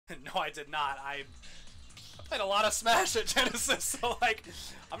No, I did not. I played a lot of Smash at Genesis, so like,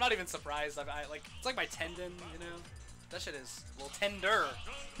 I'm not even surprised. Like, it's like my tendon, you know. That shit is a little tender.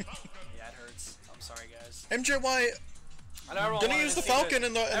 Yeah, it hurts. I'm sorry, guys. MJY didn't use the Falcon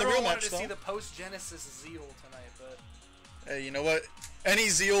in the real match, though. Everyone wanted to see the post-Genesis Zeal tonight, but... Hey, you know what? Any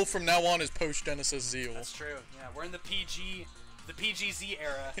Zeal from now on is post-Genesis Zeal. That's true. Yeah, we're in the PGZ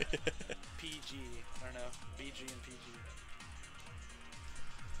era. PG. I don't know. BG and PG.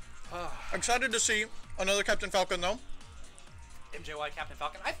 Excited to see another Captain Falcon, though. MJY Captain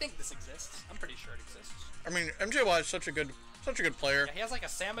Falcon. I think this exists. I'm pretty sure it exists. I mean, MJY is such a good player. Yeah, he has like a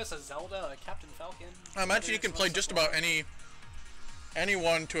Samus, a Zelda, a Captain Falcon. I imagine he can play just about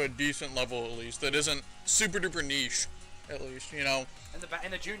anyone to a decent level at least. That isn't super duper niche, at least, you know.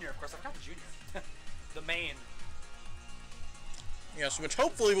 And the junior, of course. I forgot the junior. The main. Yes, which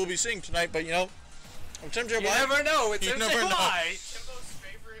hopefully we'll be seeing tonight. But you know, it's MJY. You never know. It's you MJY. Never know. Timbo's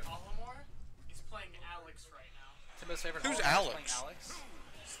favorite Olimar, he's playing Alex right now. Timbo's favorite. Who's Olimar Alex? Playing Alex?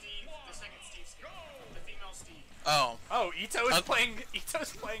 Steve, the second Steve skin, the female Steve. Oh. Oh, Ito's playing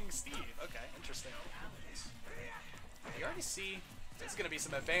Steve. Okay, interesting. You already see there's gonna be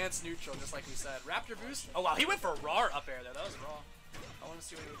some advanced neutral, just like we said. Raptor boost. Oh wow, he went for a raw up air there. That was raw. I want to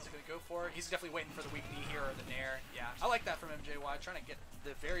see what he's gonna go for. He's definitely waiting for the weak knee here or the nair. Yeah, I like that from MJY, trying to get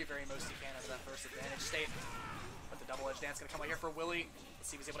the very most he can out of that first advantage state. But the double edge dance gonna come out here for Willy. Let's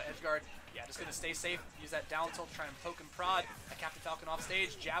see if he's able to edge guard. Yeah, just gonna stay safe. Use that down tilt to try and poke and prod. A Captain Falcon off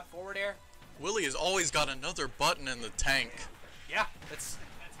stage. Jab forward air. Willy has always got another button in the tank. Yeah,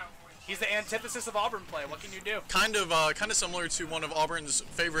 he's the antithesis of Auburn play. What can you do? Kind of similar to one of Auburn's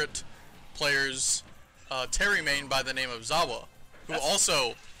favorite players, Terry Main by the name of Zawa, who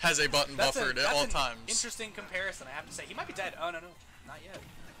also has a button buffered at all times. Interesting comparison, I have to say. He might be dead. Oh no, not yet.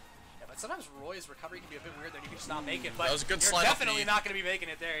 Yeah, but sometimes Roy's recovery can be a bit weird. Then you can just not make it. But that was a good you're slide definitely off not going to be making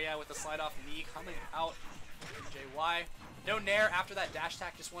it there. Yeah, with the slide off knee coming out. MJY. No nair after that dash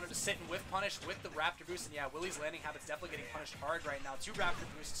attack, just wanted to sit and whiff punish with the Raptor boost, and yeah, Willy's landing habit's definitely getting punished hard right now. 2 Raptor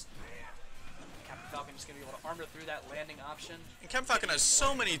boosts. Captain Falcon just going to be able to armor through that landing option. And Captain Falcon has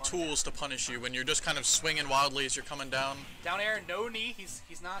so many tools to punish you when you're just kind of swinging wildly as you're coming down. Down air, no knee.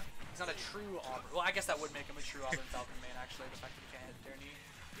 He's not a true Auburn. Well, I guess that would make him a true Auburn Falcon main, actually, the fact that he can't hit their knee.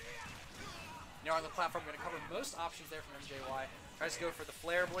 Now on the platform, going to cover most options there from MJY. Tries to go for the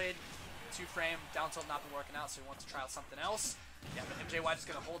flare blade. 2-frame, down tilt not been working out, so he wants to try out something else. Yeah, but MJY just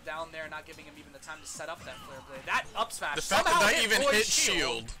going to hold down there, not giving him even the time to set up that flare blade. That up smash the fact that somehow that even hit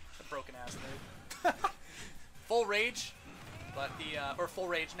shield. The broken ass move. Full rage, but or full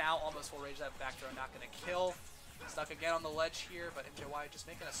rage now, almost full rage. That back throw not going to kill. Stuck again on the ledge here, but MJY just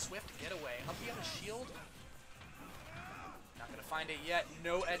making a swift getaway. Up the other shield. Not going to find it yet.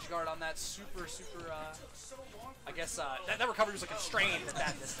 No edge guard on that. Super, I guess that recovery was a constrained at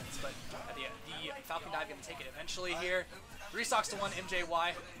that distance, but the Falcon dive going to take it eventually here. 3 stocks to 1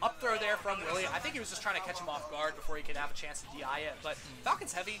 MJY. Up throw there from Willy. I think he was just trying to catch him off guard before he could have a chance to DI it, but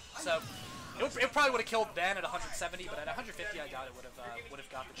Falcon's heavy, so it probably would have killed Ben at 170, but at 150 I doubt it would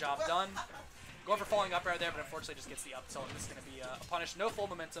have got the job done. Going for falling up air there, but unfortunately just gets the up tilt. This is going to be a punish. No full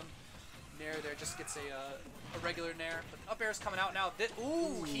momentum. Nair there just gets a regular nair, but up air is coming out now.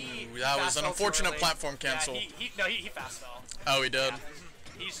 Ooh, that was an unfortunate platform cancel. Yeah, he fast fell. Oh, he did.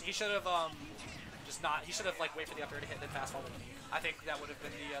 Yeah. He should have just not. He should have like wait for the up air to hit, then fast fall with the knee. I think that would have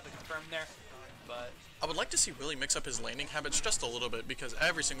been the confirm there. But I would like to see Willy mix up his landing habits just a little bit, because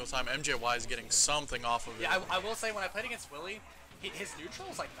every single time MJY is getting something off of it. Yeah, I will say when I played against Willy, his neutral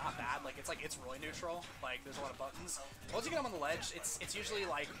is like not bad. Like it's really neutral. Like there's a lot of buttons. Once you get him on the ledge, it's usually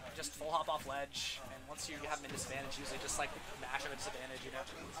like just full hop off ledge, and once you have him in disadvantage, usually just like mash him at disadvantage, you know.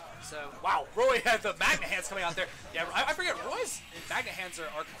 So wow, Roy had the magnet hands coming out there. Yeah, I forget Roy's magnet hands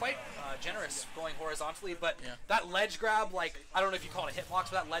are quite generous going horizontally, but yeah. That ledge grab, like I don't know if you call it a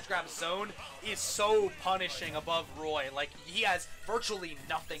hitbox, but that ledge grab zone is so punishing above Roy. Like he has virtually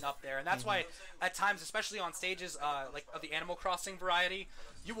nothing up there, and that's why at times, especially on stages like of the Animal Crossing variety,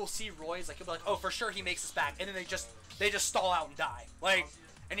 you will see Roy's like you'll be like, oh, for sure he makes this back, and then they just stall out and die. Like,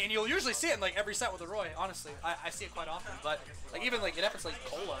 and you'll usually see it in like every set with a Roy. Honestly, I see it quite often. But like even like it happens like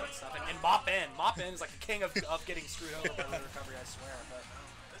Cola and stuff, and Mop In is like the king of getting screwed over by the recovery. I swear.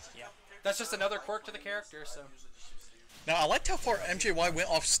 But yeah, that's just another quirk to the character. So. Now, I liked how far MJY went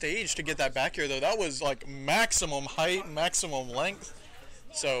off stage to get that back here, though. That was like maximum height, maximum length.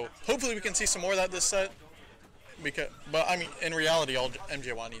 So hopefully we can see some more of that this set. But I mean, in reality, all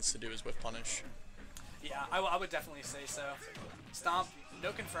MJY needs to do is whiff punish. Yeah, I would definitely say so. Stomp,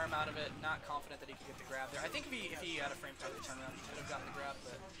 no confirm out of it. Not confident that he could get the grab there. I think if he had a frame type turnaround, he could have gotten the grab,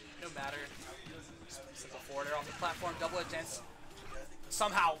 but no matter. Simple forward air off the platform, double edge dance.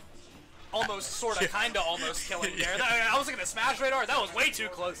 somehow almost, sort of, kind of almost killing there. I was looking at Smash Radar. That was way too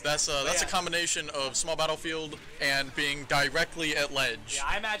close. That's a combination of small battlefield and being directly at ledge. Yeah,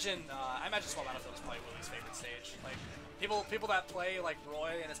 I imagine small battlefield is probably Willy's favorite stage. Like people that play like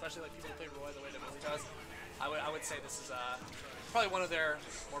Roy, and especially like people who play Roy the way that Willy does, I would say this is probably one of their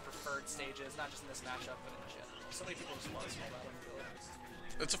more preferred stages, not just in this matchup, but in general. So many people just love small battlefield.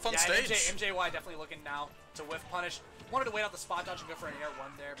 It's a fun yeah, stage. MJY definitely looking now to whiff punish. Wanted to wait out the spot dodge and go for an air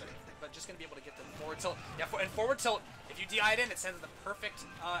one there, but just gonna be able to get the forward tilt. Yeah, and forward tilt. If you DI it in, it sends the perfect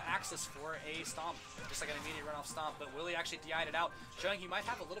axis for a stomp, just like an immediate runoff stomp. But Willy actually DI'd it out, showing he might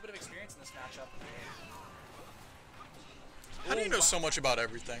have a little bit of experience in this matchup. How do you know so much about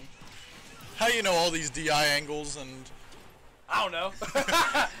everything? How do you know all these DI angles and? I don't know.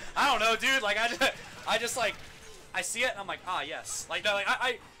 I don't know, dude. Like I just like I see it and I'm like, ah, yes. Like no, like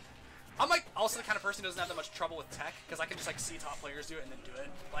I'm like also the kind of person who doesn't have that much trouble with tech because I can just like see top players do it and then do it.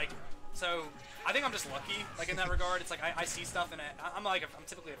 Like, so I think I'm just lucky like in that regard. It's like I see stuff and I'm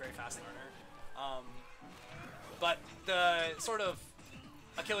typically a very fast learner. But the sort of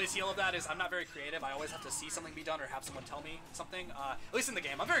Achilles heel of that is I'm not very creative. I always have to see something be done or have someone tell me something. At least in the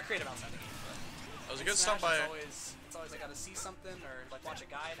game, I'm very creative outside the game. That was a good stuff by. It's always I gotta see something or like watch a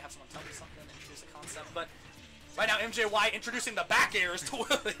guide, have someone tell me something, introduce a concept, but. Right now, MJY introducing the back airs to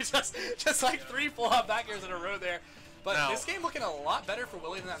Willy, just like 3 full-out back airs in a row there. But now, this game looking a lot better for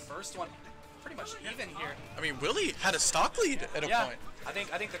Willy than that first one. Pretty much even here. I mean, Willy had a stock lead at a point. I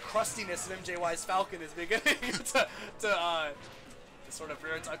think the crustiness of MJY's Falcon is beginning to sort of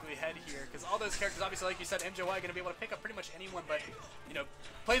rear its ugly head here, because all those characters, obviously, like you said, MJY are going to be able to pick up pretty much anyone, but you know,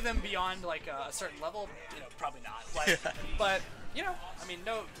 play them beyond like a certain level, you know, probably not. Like, but you know, I mean,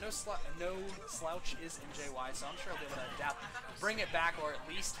 no slouch is MJY, so I'm sure they'll be able to adapt, bring it back, or at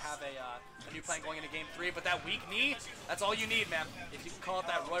least have a new plan going into Game 3. But that weak knee, that's all you need, man. If you can call it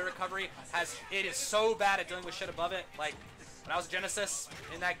that Roy recovery, it is so bad at dealing with shit above it. Like when I was Genesis,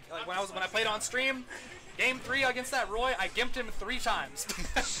 in that like when I played on stream. Game 3 against that Roy, I gimped him 3 times,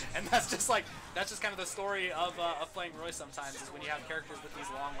 and that's just kind of the story of playing Roy sometimes, is when you have characters with these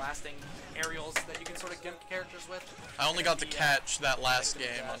long-lasting aerials that you can sort of gimp characters with. I only got to catch that last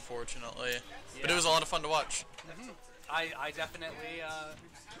game, unfortunately, but it was a lot of fun to watch. I definitely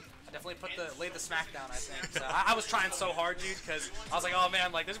laid the smackdown, I think. So I was trying so hard, dude, because I was like, oh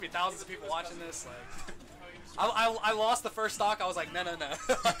man, like there's gonna be thousands of people watching this, like. I lost the first stock. I was like, no,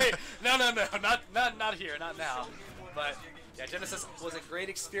 like, no, not here, not now. But yeah, Genesis was a great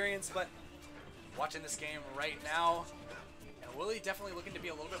experience. But watching this game right now, and Willy definitely looking to be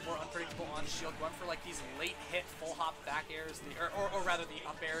a little bit more unpredictable on shield. Going for like these late hit full hop back airs, or rather the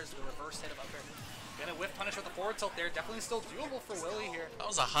up airs, the reverse hit of up air. Gonna whiff punish with the forward tilt there. Definitely still doable for Willy here. That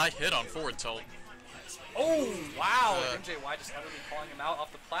was a high hit on forward tilt. Oh wow! MJY just utterly calling him out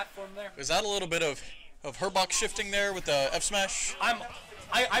off the platform there. Was that a little bit of her box shifting there with the F smash?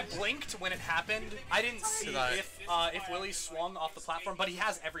 I blinked when it happened. I didn't see if Willy swung off the platform, but he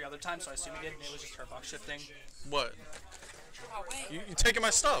has every other time, so I assume he did. And it was just her box shifting. What? You taking my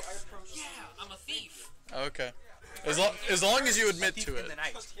stuff? Yeah, I'm a thief. Okay. As long as you admit to it.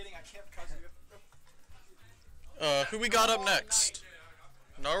 Who we got up next?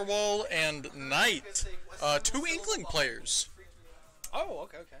 Narwhal and Knight. 2 Inkling players. Oh,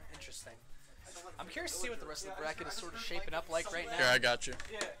 okay, interesting. I'm curious to see what the rest of the bracket is sort of shaping up like right now. Here, I got you.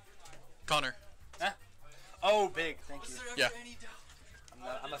 Connor. Huh? Oh, big. Thank you. Yeah.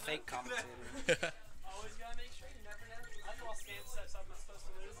 I'm a fake commentator. Always gotta make sure you never know. I've lost game sets I'm not supposed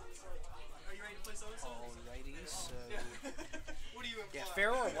to lose. Are you ready to play solo? Alrighty, so... What do you imply? Yeah,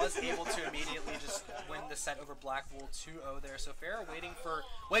 Farrell was able to immediately just win the set over Blackwool 2-0 there. So Farrell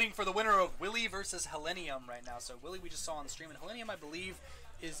waiting for the winner of Willy versus Helenium right now. So Willy we just saw on the stream, and Helenium I believe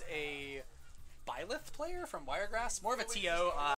is a Byleth player from Wiregrass, more of a TO.